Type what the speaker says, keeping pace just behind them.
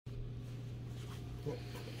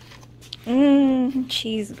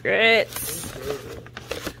Cheese grits.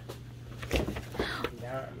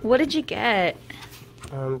 What did you get?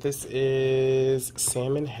 This is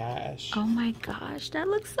salmon hash. Oh my gosh, that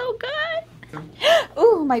looks so good.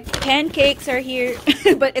 Oh, my pancakes are here,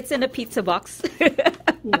 but it's in a pizza box.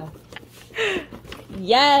 Yeah.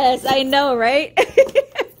 Yes, I know, right?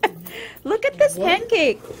 Look at this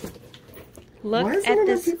pancake. Look Why is at it in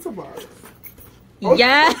this a pizza box?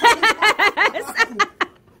 Yes.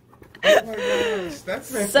 Oh my gosh,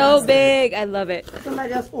 that's fantastic. So big. I love it.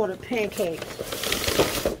 Somebody else ordered pancakes.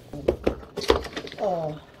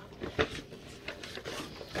 Oh.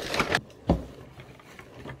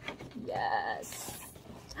 Yes.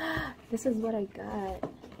 This is what I got.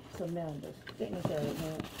 Tremendous. Fitness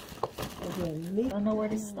everything. I don't know where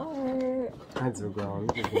to start. I do, girl.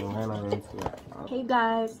 You just ran on into that. Hey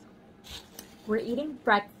guys, we're eating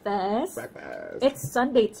breakfast. Breakfast. It's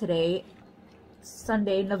Sunday today.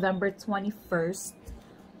 Sunday, November 21st.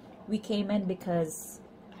 We came in because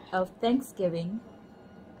of Thanksgiving.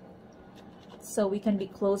 So we can be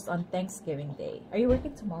closed on Thanksgiving Day. Are you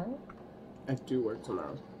working tomorrow? I do work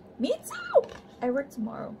tomorrow. Me too. I work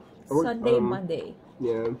tomorrow. Sunday, Monday.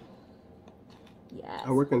 Yeah. Yes.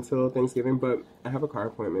 I work until Thanksgiving, but I have a car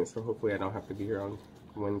appointment, so hopefully I don't have to be here on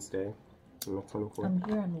Wednesday, on the 24th. I'm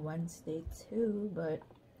here on Wednesday too, but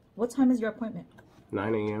what time is your appointment?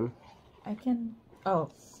 9 a.m. I can, oh,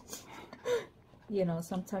 you know,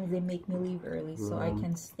 sometimes they make me leave early, so I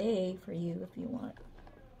can stay for you if you want.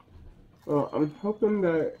 Well, I'm hoping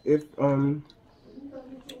that it's a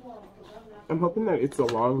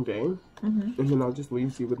long day, and then I'll just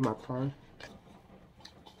leave you with my car.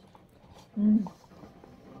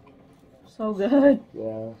 So good.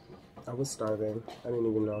 Yeah, I was starving. I didn't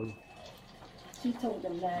even know. He told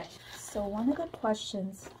them that. So one of the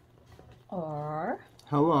questions are,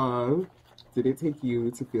 How long did it take you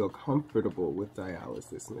to feel comfortable with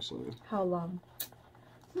dialysis machine? how long?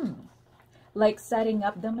 Like setting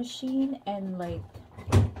up the machine and like,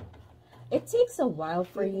 it takes a while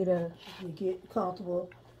for you to, You get comfortable.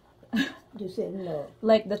 Just said no.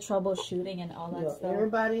 like the troubleshooting and all that Yeah, stuff.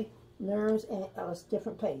 everybody learns at a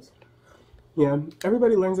different pace. Yeah,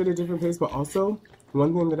 everybody learns at a different pace, but also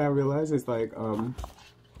one thing that I realized is like when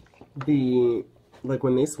they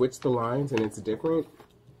switch the lines and it's different,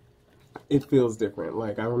 it feels different.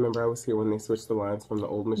 Like I remember I was here when they switched the lines from the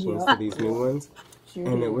old machines to these new ones. Sure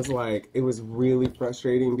And did. it was like, it was really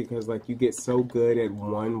frustrating because like you get so good at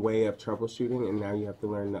one way of troubleshooting and now you have to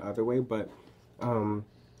learn the other way. But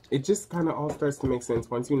it just kind of all starts to make sense.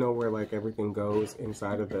 Once you know where like everything goes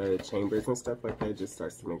inside of the chambers and stuff like that, it just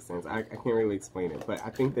starts to make sense. I can't really explain it, but I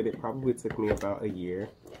think that it probably took me about a year.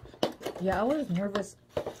 Yeah, I was nervous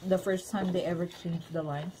the first time they ever changed the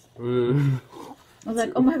lines. I was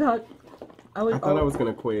like, oh my god. I thought I was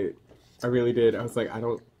going to quit. I really did. I was like, I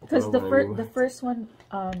don't. Because the first one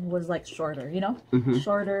was like shorter, you know?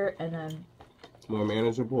 Shorter and then more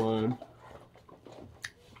manageable.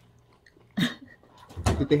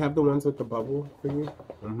 Did they have the ones with the bubble for you?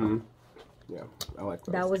 Yeah, I like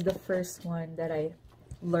those. that was the first one that I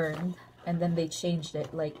learned, and then they changed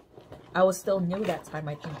it. Like, I was still new that time,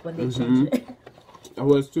 I think, when they changed it. I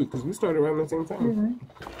was too, because we started around the same time.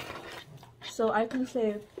 So I can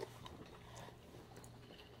say,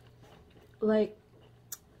 like,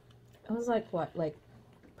 it was like what? Like,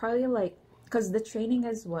 probably like, because the training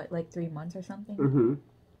is what, like 3 months or something?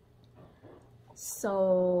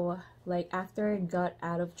 So, like, after I got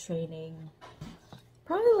out of training,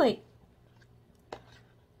 probably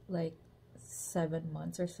like 7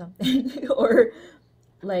 months or something, or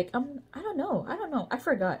like I don't know, I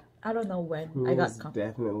forgot. I don't know when I got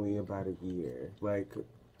definitely about a year. Like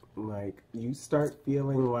you start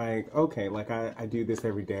feeling like, okay, like I do this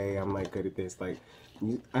every day. I'm like good at this. Like,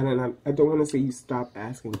 I don't want to say you stop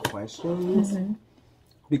asking questions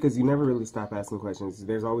because you never really stop asking questions.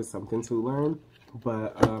 There's always something to learn.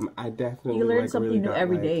 But I definitely you learn something really new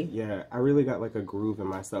every day. Yeah, I really got like a groove in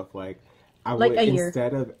myself. Like I like would, a year.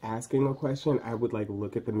 Instead of asking a question, I would like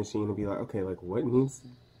look at the machine and be like, okay, like what needs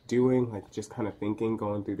doing? Like just kind of thinking,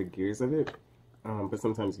 going through the gears of it. But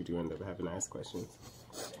sometimes you do end up having to ask questions.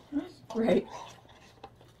 Right.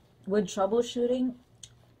 With troubleshooting,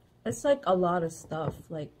 it's like a lot of stuff.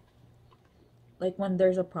 Like when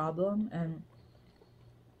there's a problem, and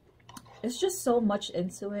it's just so much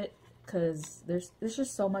into it. Because there's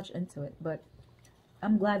just so much into it, but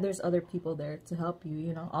I'm glad there's other people there to help you,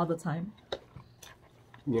 you know, all the time.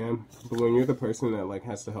 Yeah, but when you're the person that like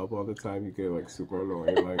has to help all the time, you get like super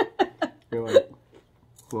annoyed. Like you're like,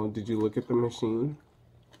 well, did you look at the machine?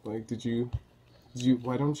 Like, did you?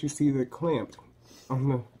 Why don't you see the clamp on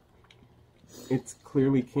the? It's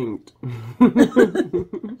clearly kinked.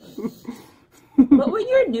 But when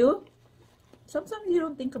you're new, sometimes you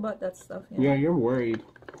don't think about that stuff. You know? Yeah, you're worried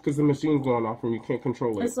because the machine's going off and you can't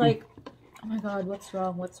control it. It's like, oh my god, what's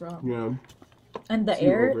wrong? What's wrong? Yeah. And the So you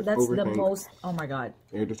air, that's the overthink. most. Oh my god.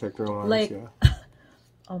 Air detector alarms. Like, yeah.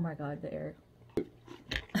 oh my god, the air.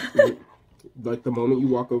 Like the moment you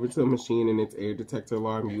walk over to a machine and it's air detector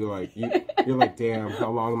alarm, you're like, damn, how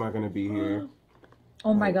long am I gonna be here?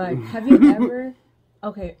 Oh my god, have you ever?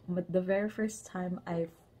 Okay, but the very first time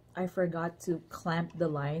I forgot to clamp the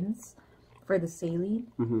lines for the saline.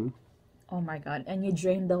 Mm-hmm. Oh my god, and you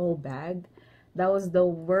drained the whole bag. That was the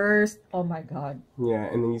worst. Oh my god. Yeah,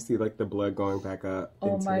 and then you see like the blood going back up.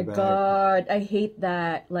 Oh into my the bag. god, I hate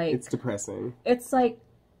that. Like, It's depressing. it's like,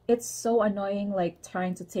 it's so annoying. Like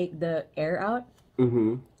trying to take the air out.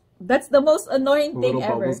 Mm-hmm. That's the most annoying thing Little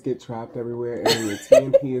ever. bubbles get trapped everywhere, and then your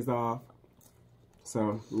TNT is off.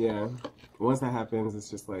 So yeah, once that happens, it's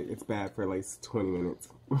just like it's bad for like 20 minutes.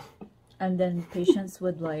 And then patients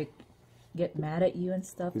would like get mad at you and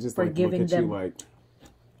stuff They just for like giving look at them. you like.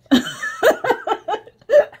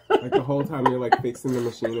 Like the whole time you're like fixing the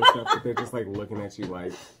machine and stuff, but they're just like looking at you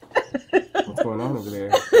like, what's going on over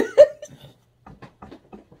there?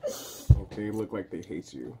 Like, they look like they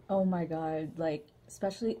hate you. Oh my god, like,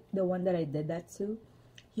 especially the one that I did that to,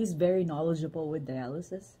 he's very knowledgeable with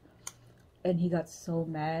dialysis. And he got so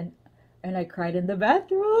mad, and I cried in the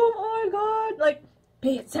bathroom. Oh my god, like,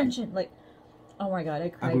 pay attention. Like, oh my god, I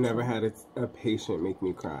cried. I've never had a patient make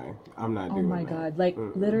me cry. I'm not doing that. Oh my god, like,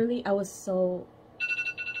 literally, I was so,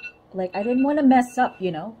 like, I didn't want to mess up,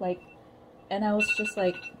 you know? Like, and I was just,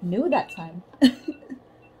 like, new that time.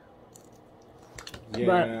 Yeah,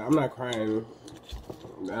 But- I'm not crying.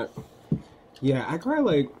 Yeah, I cry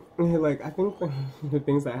like I think the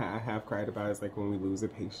things that I have cried about is like when we lose a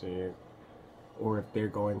patient, or if they're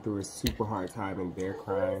going through a super hard time and they're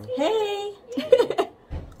crying. Hey!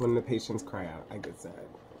 When the patients cry out, I get sad.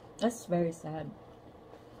 That's very sad.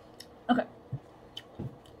 Okay.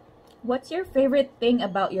 What's your favorite thing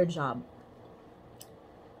about your job?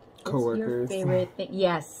 What's your Coworkers. favorite thing?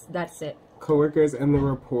 Yes, that's it. Coworkers and the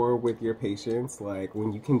rapport with your patients, like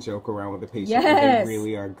when you can joke around with the patient, and Yes. they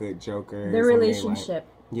really are good jokers. The and they, relationship.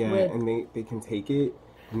 like, yeah, with- and they can take it,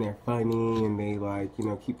 and they're funny, and they like, you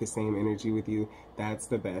know, keep the same energy with you. That's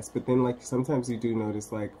the best. But then like sometimes you do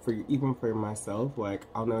notice, like even for myself, like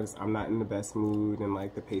I'll notice I'm not in the best mood, and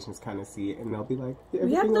like the patients kind of see it, and they'll be like, "Yeah,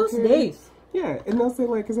 We have everything those okay?" days. Yeah, and they'll say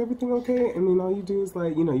like, "Is everything okay?" And then all you do is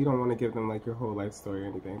like, you know, you don't want to give them like your whole life story or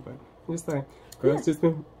anything, but you're just like, "Girl,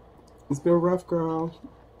 it's been rough, girl,"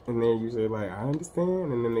 and they're usually like, "I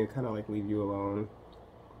understand," and then they kind of like leave you alone,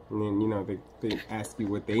 and then you know they ask you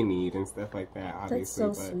what they need and stuff like that. Obviously,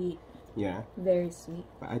 That's so but sweet. yeah, Very sweet.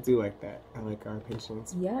 but I do like that. I like our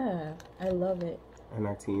patients Yeah, I love it. and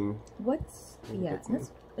our team. What's yeah? That's me.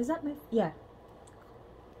 Is that my yeah?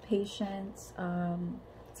 Patients,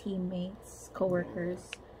 teammates, coworkers.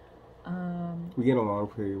 We get along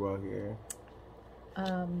pretty well here.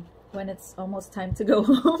 When it's almost time to go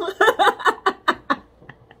home.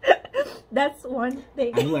 That's one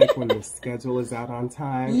thing. I like when the schedule is out on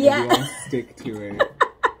time Yeah. and we all stick to it.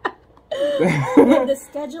 When the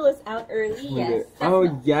schedule is out early, When yes. it-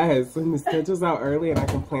 oh yes, when the schedule's out early and I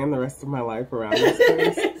can plan the rest of my life around this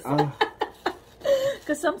place. Oh,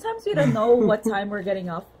 Because sometimes we don't know what time we're getting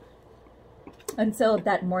off until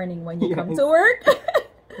that morning when you come Yes. to work.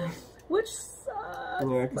 Which sucks.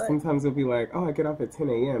 yeah, because but- sometimes it'll be like, oh, I get off at 10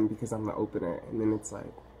 a.m. because I'm the opener, and then it's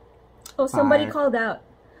like, Oh, somebody 5. called out.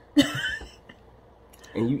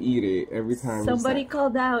 and you eat it every time. Somebody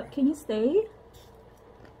called out. Can you stay?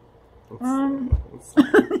 It's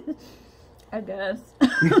I guess.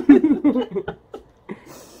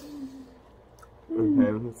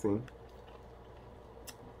 okay, let's see.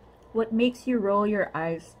 What makes you roll your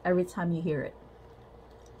eyes every time you hear it?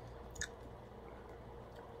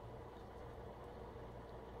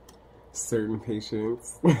 Certain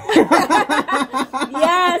patients.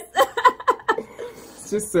 Yes.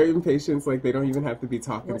 It's just certain patients, like they don't even have to be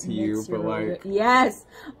talking What to you, makes but roll your- like, yes.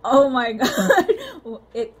 Oh my god.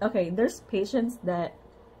 Okay. There's patients that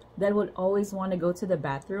would always want to go to the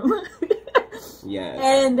bathroom, yes.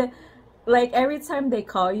 and like every time they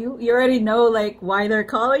call you, you already know like why they're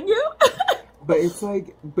calling you. But it's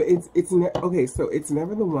like, okay, so it's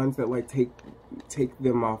never the ones that like take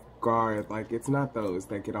them off guard. Like it's not those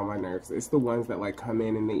that get on my nerves. It's the ones that like come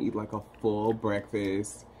in and they eat like a full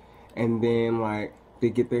breakfast, and then like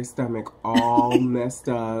they get their stomach all messed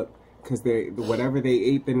up because whatever they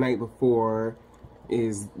ate the night before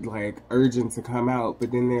is like urgent to come out,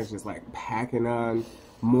 but then they're just like packing on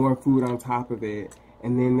more food on top of it.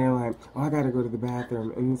 And then they're like, oh, I gotta go to the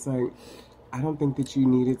bathroom. And it's like, I don't think that you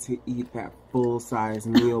needed to eat that full-size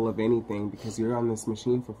meal of anything because you're on this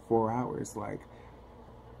machine for 4 hours. Like,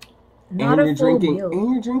 Not and a full meal.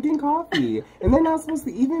 And you're drinking coffee. And they're not supposed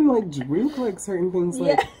to even, like, drink, like, certain things.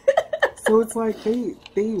 Like, so it's like they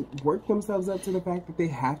work themselves up to the fact that they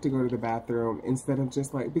have to go to the bathroom instead of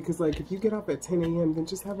just, like, because, like, if you get up at 10 a.m., then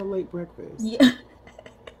just have a late breakfast. Yeah.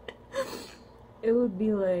 It would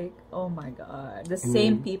be like, oh my god, the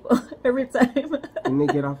same people every time. And they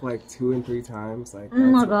get off like 2 and 3 times. Like, oh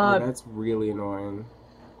my god, that's really annoying.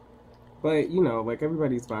 But you know, like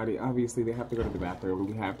everybody's body, obviously they have to go to the bathroom.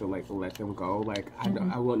 You have to like let them go. Like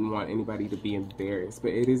I wouldn't want anybody to be embarrassed, but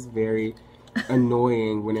it is very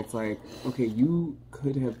annoying when it's like, okay, you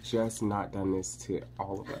could have just not done this to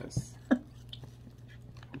all of us.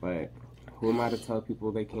 But who am I to tell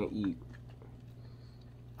people they can't eat?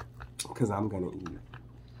 Because I'm gonna eat.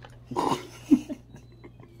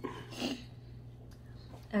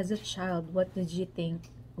 As a child, what did you think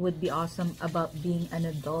would be awesome about being an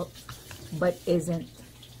adult, but isn't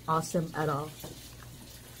awesome at all?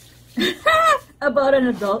 About an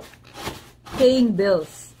adult paying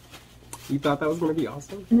bills. You thought that was gonna be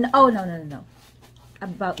awesome? No, oh, no.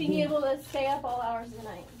 About being able to stay up all hours of the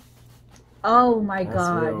night. Oh my That's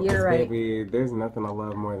god, real, you're right. Baby, there's nothing I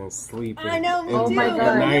love more than sleeping. I know, me too. Oh my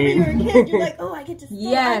god. Whenever you're a kid, you're like, oh, I get to stay.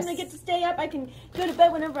 Yes. I'm gonna get to stay up. I can go to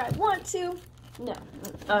bed whenever I want to. No.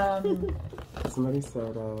 Somebody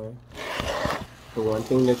said, the one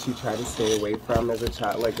thing that you try to stay away from as a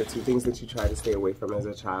child, like the 2 things that you try to stay away from as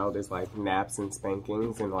a child is like naps and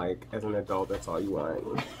spankings, and like as an adult, that's all you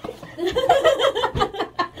want.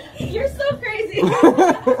 You're so crazy.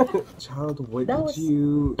 Child, what did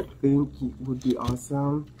you think would be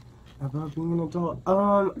awesome about being an adult?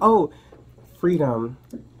 Oh, freedom.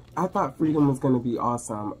 I thought freedom was going to be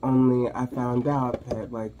awesome, only I found out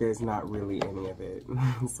that, like, there's not really any of it.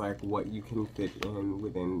 It's like what you can fit in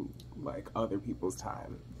within, like, other people's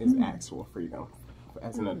time is actual freedom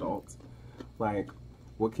as an adult. Like,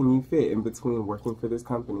 what can you fit in between working for this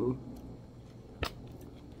company?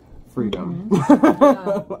 Freedom.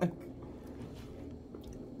 Like,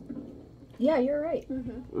 yeah, you're right.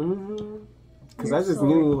 Because I just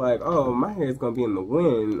knew, like, oh, my hair is going to be in the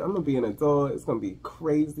wind. I'm going to be an adult. It's going to be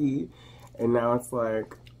crazy. And now it's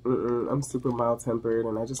like, I'm super mild-tempered,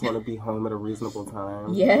 and I just want to be home at a reasonable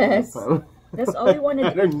time. Yes. That's all you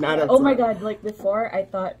wanted. Oh my god, like, before, I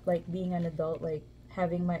thought, like, being an adult, like,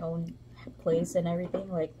 having my own place and everything,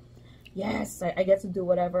 like, yes, I get to do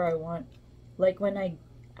whatever I want. Like, when I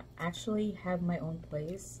actually have my own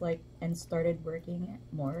place, like, and started working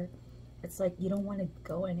more, it's like you don't want to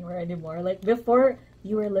go anywhere anymore. Like before,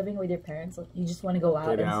 you were living with your parents, like, you just want to go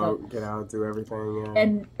out Get out, do everything, yeah.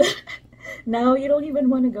 And now you don't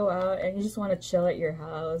even want to go out, and you just want to chill at your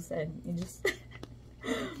house, and you just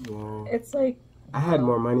yeah. It's like I had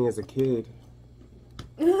more money as a kid.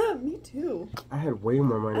 Me too. I had way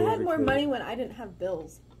more money. I had more money when I didn't have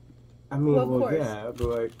bills. I mean, well yeah, but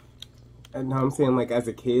like, and now I'm saying, like, as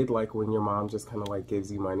a kid, like, when your mom just kind of, like, gives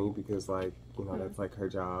you money because, like, you know, that's, like, her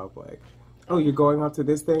job. Like, oh, you're going out to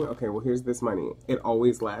this thing? Okay, well, here's this money. It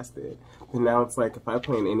always lasted. But now it's like, if I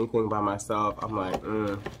plan anything by myself, I'm like,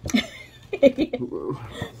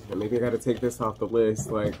 maybe I got to take this off the list.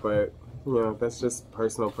 Like, but, you know, that's just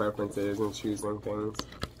personal preferences and choosing things.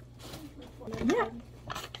 Yeah.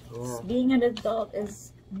 Being an adult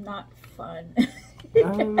is not fun. It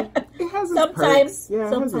has its sometimes. perks. Yeah,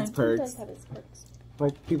 it has its perks. It does have its perks.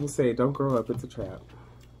 Like people say, don't grow up, it's a trap.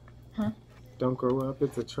 Huh? Don't grow up,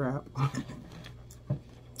 it's a trap.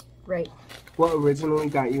 Right. What originally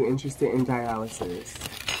got you interested in dialysis?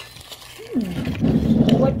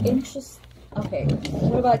 What interest? Okay,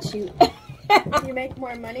 what about you? You make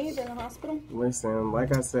more money than a hospital? Listen,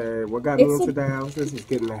 like I said, what got me into dialysis was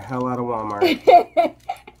getting the hell out of Walmart.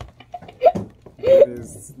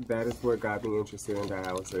 That is what got me interested in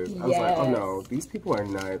dialysis. I was like, oh no, these people are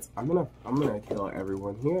nuts. I'm gonna kill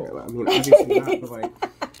everyone here. I mean, obviously not, but like,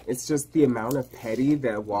 it's just the amount of petty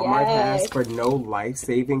that Walmart has for no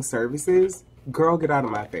life-saving services. Girl, get out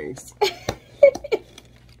of my face.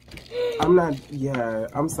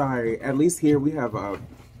 I'm sorry. At least here we have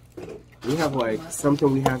like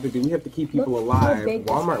something we have to do. We have to keep people alive.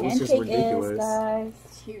 Walmart was just ridiculous. Guys.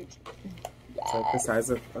 It's huge. It's like the size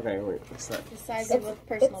of, okay, wait, what's that? The size of a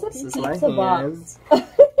personal This is pizza. my hands.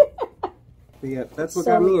 Yeah, that's what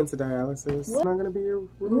got me into dialysis. It's not gonna be your...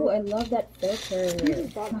 Ooh, I love that filter.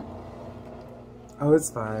 Oh,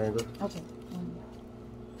 it's fine. Okay.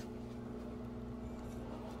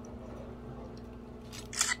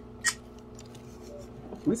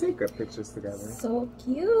 We take good pictures together. So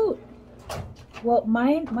cute. Well,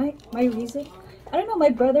 my reason, I don't know. My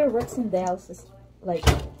brother works in dialysis like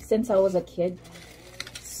since I was a kid.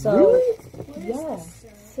 So Really? yeah,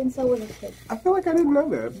 since I was a kid. I feel like I didn't know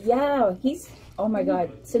that. Yeah, he's, oh my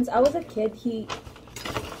god. Since I was a kid, he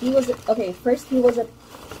was, okay, first he was a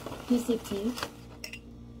PCT.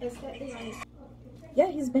 Yeah,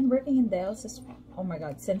 he's been working in dialysis, oh my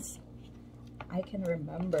god, since I can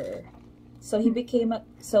remember. So he became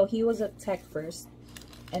so he was a tech first,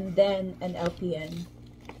 and then an LPN,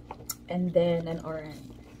 and then an RN.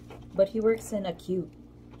 But he works in acute,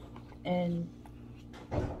 and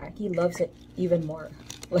he loves it even more.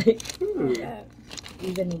 Like,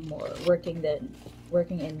 even more working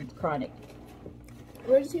in chronic.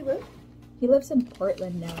 Where does he live? He lives in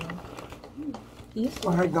Portland now. He's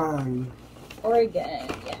Oregon. Oregon,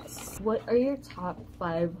 yes. What are your top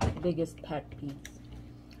 5 biggest pet peeves?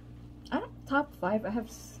 I don't top 5. I have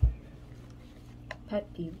pet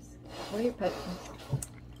peeves. What are your pet peeves?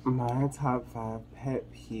 My top 5 pet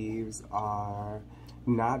peeves are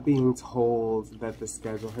not being told that the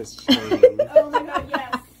schedule has changed. Oh my god,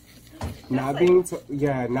 yes. Not being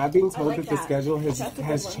told like that the that. schedule That's a good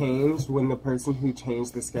has one. changed when the person who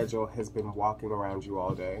changed the schedule has been walking around you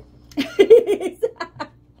all day.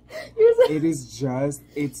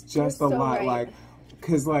 It's just You're a so lot, right. like,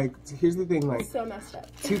 cause like here's the thing, like So messed up.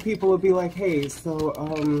 2 people will be like, hey, so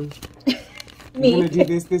Me. you're gonna do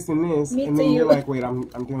this, this, and this, Me and then too. you're like, wait, I'm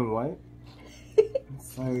doing what?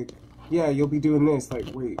 It's like, yeah, you'll be doing this. Like,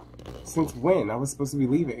 wait, since when? I was supposed to be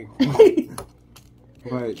leaving.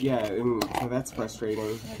 But yeah, and so that's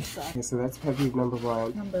frustrating. Okay, so that's pet peeve number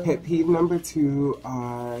 1. Pet peeve number 2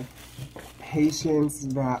 are patients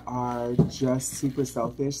that are just super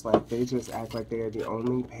selfish. Like, they just act like they are the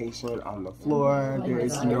only patient on the floor. Oh my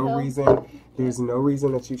There's God. no reason. There's no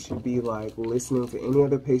reason that you should be like listening to any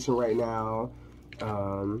other patient right now.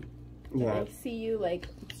 Yeah. Like, see you like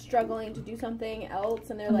struggling to do something else,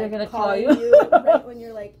 and they're And they're like gonna call calling you. you right when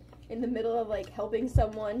you're like in the middle of like helping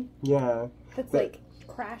someone Yeah. that's But- like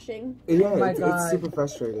crashing. Yeah, Oh my it's God. super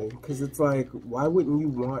frustrating because it's like, why wouldn't you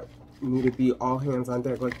want me to be all hands on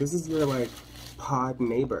deck? Like, this is your like pod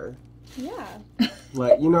neighbor. Yeah.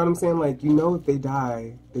 Like, you know what I'm saying? Like, you know, if they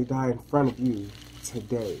die in front of you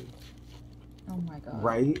today, Oh my god.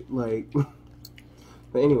 right? Like,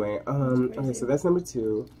 but anyway, okay, so that's number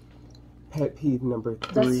 2. Pet peeve number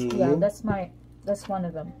 3. That's one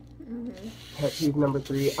of them. Pet peeve number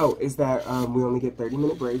 3. Oh, is that we only get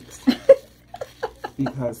 30-minute breaks.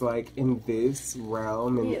 Because, like, in this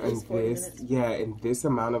realm and At least 40 this, minutes. yeah, in this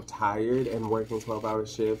amount of tired and working 12-hour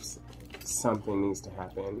shifts, something needs to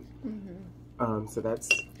happen. So that's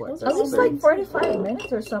what. Those At are least like 45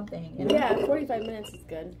 minutes or something. You know? Yeah, 45 minutes is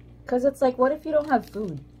good. Because it's like, what if you don't have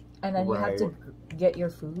food? And then you have Right. to get your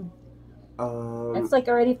food? Um, It's like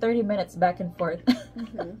already 30 minutes back and forth.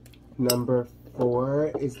 number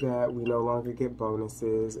 4 is that we no longer get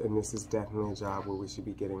bonuses, and this is definitely a job where we should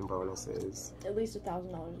be getting bonuses. At least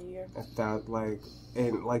 $1,000 a year.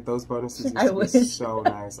 Like those bonuses I used to wish. be so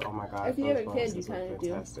nice. Oh my god, If you those have a kid, you bonuses were kinda do.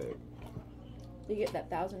 fantastic. You get that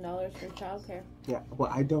 $1,000 for childcare. Yeah,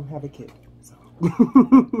 well, I don't have a kid, so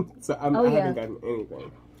so I Oh, yeah. haven't gotten anything.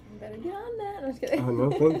 You better get on that. I'm just kidding. Oh no,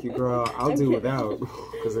 thank you, girl. I'll I'm do kidding. without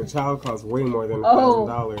because a child costs way more than Oh,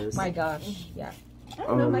 $1,000. My gosh, yeah. I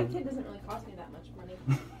don't know. My Um, kid doesn't really cost me that much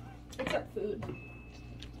money. Except food.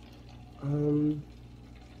 And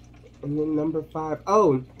then number 5.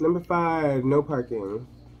 Oh, number 5, no parking.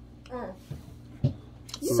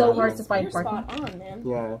 So hard to find You're parking. spot on, man.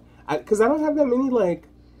 Yeah, because I don't have that many like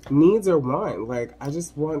needs or want. Like, I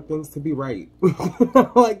just want things to be right.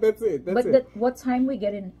 Like, that's it. That's But it. what time we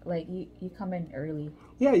get in, like, you come in early.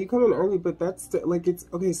 Yeah, you come in early, but that's like, it's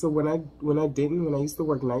okay. So when I used to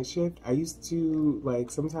work night shift, I used to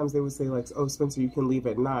like, sometimes they would say like, oh, Spencer, you can leave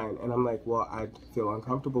at 9, and I'm like, well, I feel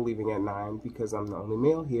uncomfortable leaving at 9 because I'm the only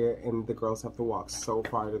male here, and the girls have to walk so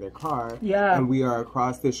far to their car. Yeah. And we are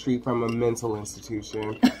across the street from a mental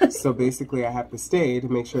institution, so basically I have to stay to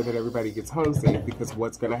make sure that everybody gets home safe, because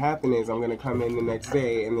what's gonna happen is I'm gonna come in the next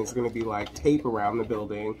day and there's gonna be like tape around the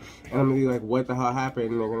building, and I'm gonna be like, what the hell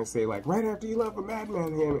happened? And they're gonna say like, right after you left, a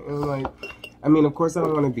madman here. And I'm like, I mean, of course I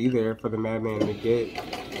don't want to be there for the madman to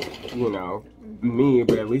get, you know, me,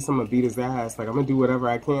 but at least I'm gonna beat his ass. Like, I'm gonna do whatever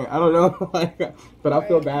I can. I don't know, like, but I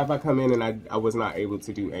feel bad if I come in and I was not able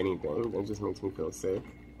to do anything. It just makes me feel sick.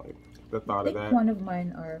 Like, the thought I of think that. one of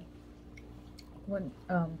mine are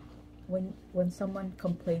when someone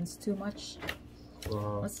complains too much.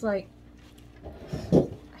 It's like, I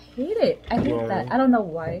hate it. I hate Yeah. that. I don't know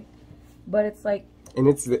why, but it's like, And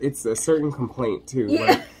it's a certain complaint too. Yeah.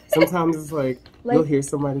 Like, Sometimes it's like you'll hear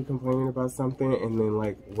somebody complaining about something, and then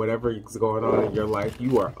like whatever is going on in your life,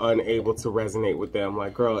 you are unable to resonate with them.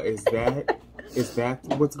 Like, girl, is that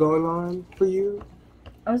what's going on for you?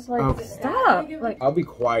 I was like, stop. Like, I'll be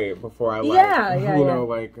quiet before I like, you know,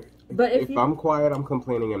 like, but if I'm quiet, I'm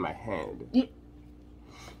complaining in my head.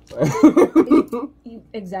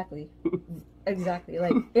 Exactly. Exactly.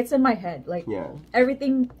 Like, it's in my head. Like,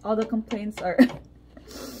 everything, all the complaints are...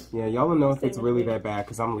 Yeah, y'all will know if it's really that bad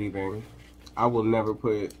because I'm leaving. I will never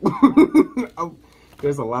put...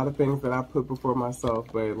 There's a lot of things that I put before myself,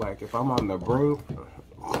 but, like, if I'm on the brink...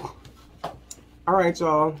 All right,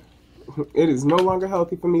 y'all. It is no longer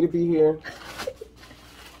healthy for me to be here.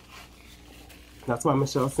 That's why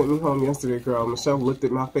Michelle sent me home yesterday, girl. Michelle looked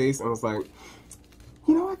at my face and was like,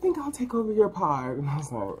 you know, I think I'll take over your pod. And I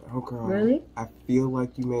was like, oh, girl. Really? I feel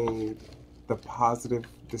like you made the positive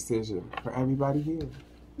decision for everybody here.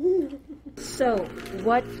 So,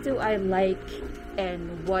 what do I like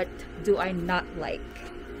and what do I not like?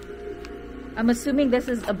 I'm assuming this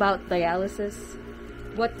is about dialysis.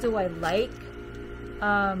 What do I like?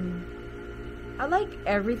 I like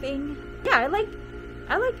everything. Yeah, I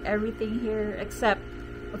like everything here except,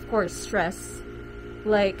 of course, stress.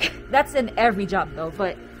 Like, that's in every job though.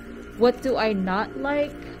 But what do I not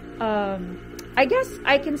like? I guess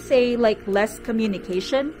I can say like less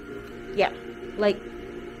communication. Yeah, like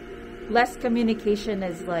less communication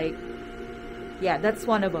is like, yeah, that's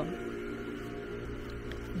one of them.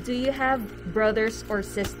 Do you have brothers or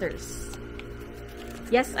sisters?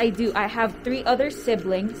 Yes, I do. I have 3 other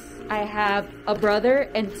siblings. I have a brother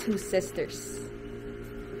and 2 sisters.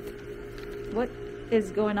 What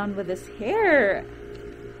is going on with this hair?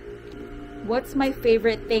 What's my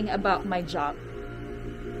favorite thing about my job?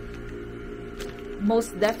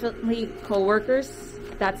 Most definitely coworkers.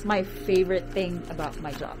 That's my favorite thing about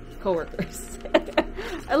my job. Coworkers.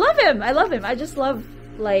 I love him. I love him. I just love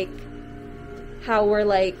like how we're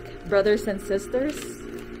like brothers and sisters.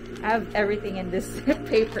 I have everything in this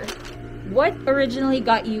paper. What originally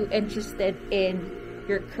got you interested in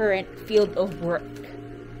your current field of work?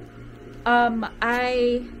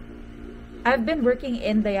 I've been working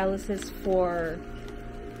in dialysis for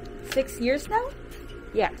 6 years now.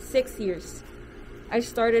 Yeah, 6 years. I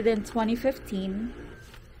started in 2015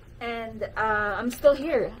 and I'm still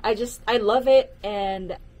here. I love it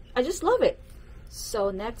and I just love it.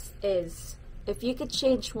 So next is, if you could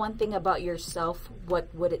change one thing about yourself,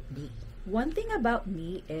 what would it be? One thing about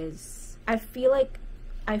me is I feel like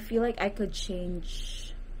I could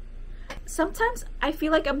change. Sometimes I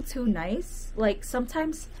feel like I'm too nice. Like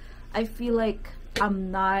sometimes I feel like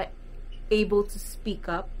I'm not able to speak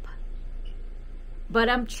up. But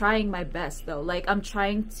I'm trying my best though. Like I'm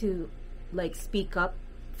trying to like speak up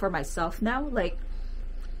for myself now. Like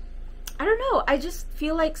I don't know. I just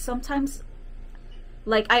feel like sometimes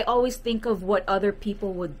like I always think of what other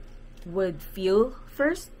people would feel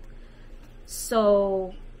first.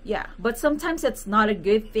 So yeah, but sometimes it's not a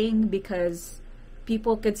good thing because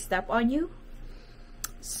people could step on you.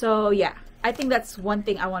 So yeah, I think that's one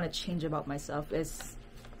thing I want to change about myself is,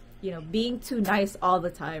 you know, being too nice all the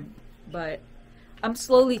time. But I'm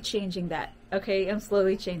slowly changing that, okay? I'm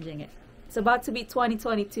slowly changing it. It's about to be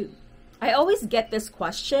 2022. I always get this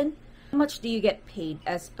question, how much do you get paid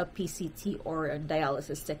as a PCT or a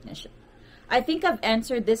dialysis technician? I think I've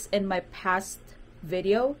answered this in my past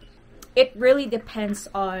video. It really depends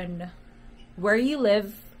on where you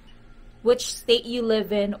live, which state you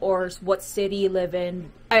live in, or what city you live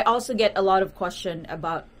in. I also get a lot of question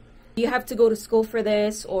about, do you have to go to school for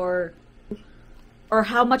this, or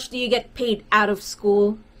how much do you get paid out of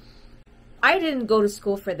school? I didn't go to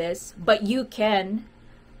school for this, but you can,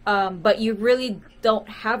 but you really don't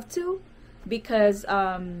have to, because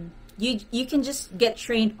you can just get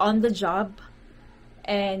trained on the job,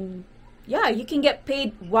 and yeah, you can get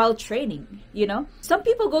paid while training, you know? Some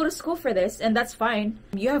people go to school for this, and that's fine.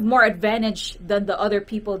 You have more advantage than the other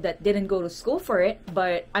people that didn't go to school for it,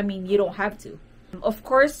 but I mean, you don't have to. Of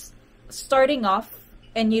course, starting off,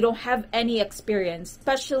 and you don't have any experience,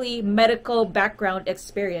 especially medical background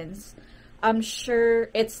experience, I'm sure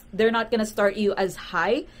they're not gonna start you as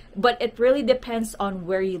high, but it really depends on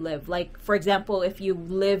where you live. Like, for example, if you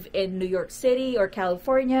live in New York City or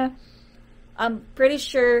California, I'm pretty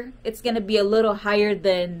sure it's gonna be a little higher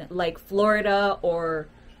than like Florida or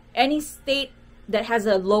any state that has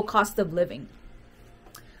a low cost of living.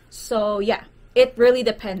 So yeah, it really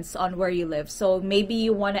depends on where you live. So maybe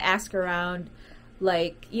you want to ask around,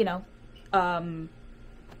 like, you know,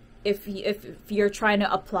 if you're trying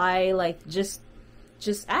to apply, like just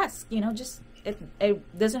ask, you know, just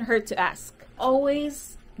it doesn't hurt to ask.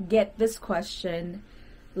 Always get this question,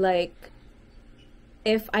 like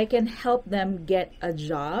if I can help them get a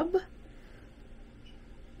job.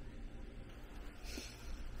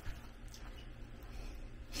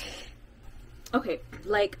 Okay,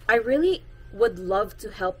 like I really would love to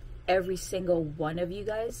help every single one of you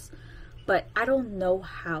guys, but I don't know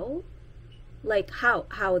how. Like how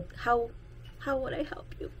would I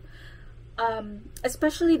help you?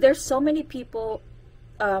 Especially there's so many people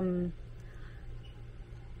in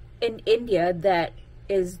India that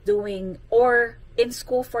is doing or in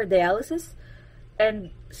school for dialysis,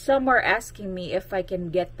 and some are asking me if I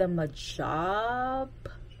can get them a job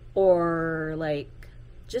or like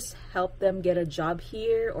just help them get a job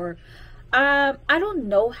here, or I don't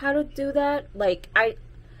know how to do that. Like I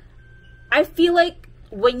feel like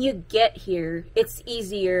when you get here it's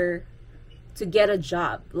easier to get a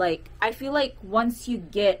job. Like I feel like once you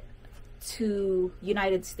get to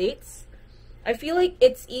United States, I feel like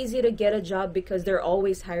it's easy to get a job because they're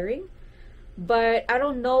always hiring. But I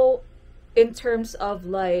don't know in terms of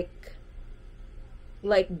like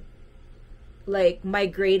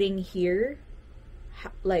migrating here.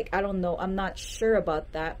 Like I don't know, I'm not sure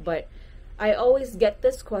about that, but I always get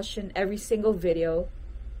this question every single video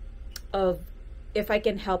of if I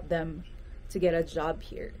can help them to get a job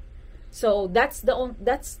here. So I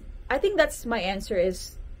think that's my answer,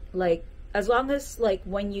 is like as long as like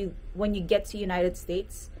when you get to United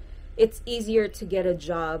States, it's easier to get a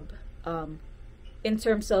job in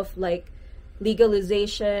terms of like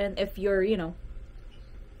legalization. If you're, you know,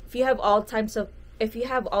 if you have all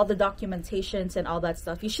the documentations and all that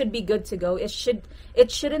stuff, you should be good to go. It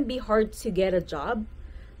shouldn't be hard to get a job.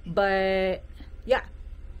 But yeah,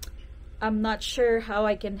 I'm not sure how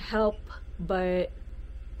I can help, but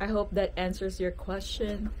I hope that answers your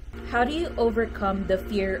question. How do you overcome the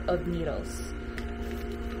fear of needles?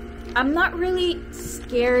 I'm not really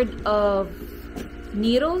scared of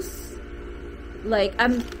needles. Like I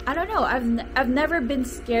don't know, I've never been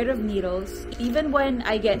scared of needles. Even when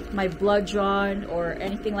I get my blood drawn or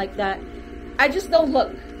anything like that, I just don't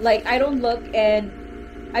look. Like I don't look, and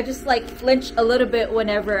I just like flinch a little bit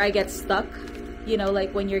whenever I get stuck, you know,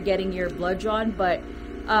 like when you're getting your blood drawn. But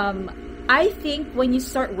I think when you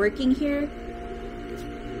start working here,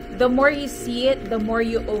 the more you see it, the more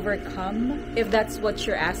you overcome, if that's what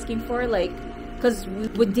you're asking for. Like, because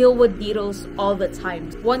we deal with needles all the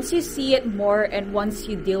time. Once you see it more and once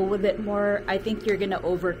you deal with it more, I think you're gonna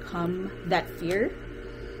overcome that fear.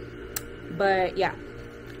 But yeah,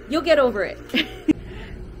 you'll get over it.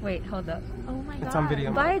 Wait, hold up. Oh my god. It's on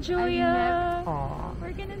video. Bye, Julia. Aww.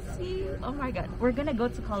 We're gonna see you. Oh my god. We're gonna go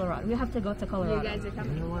to Colorado. We have to go to Colorado. You guys are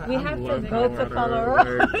coming. You know what? We I have to love go to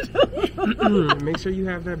Colorado. Make sure you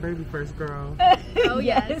have that baby first, girl. Oh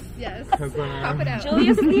yes, yes. Pop it out.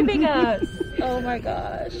 Julia's leaving us. Oh my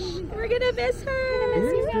gosh. We're gonna miss her. It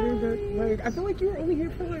is good, but like I feel like you were only here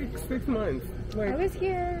for like 6 months. Like I was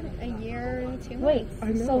here a year and 2 months. Wait,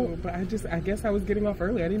 I know, so but I guess I was getting off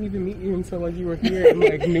early. I didn't even meet you until like you were here and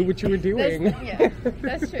like knew what you were doing.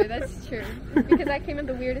 That's true. That's true. Because I came at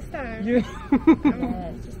the weirdest time. Yeah.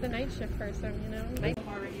 I'm just the night shift person, you know.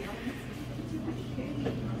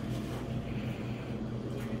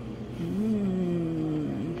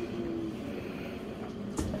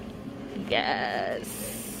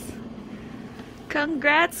 yes.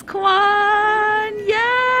 Congrats, Kwan.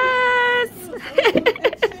 Yes.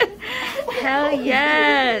 Hell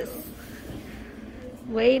yes.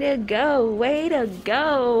 Way to go. Way to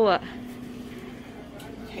go.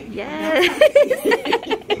 Yes.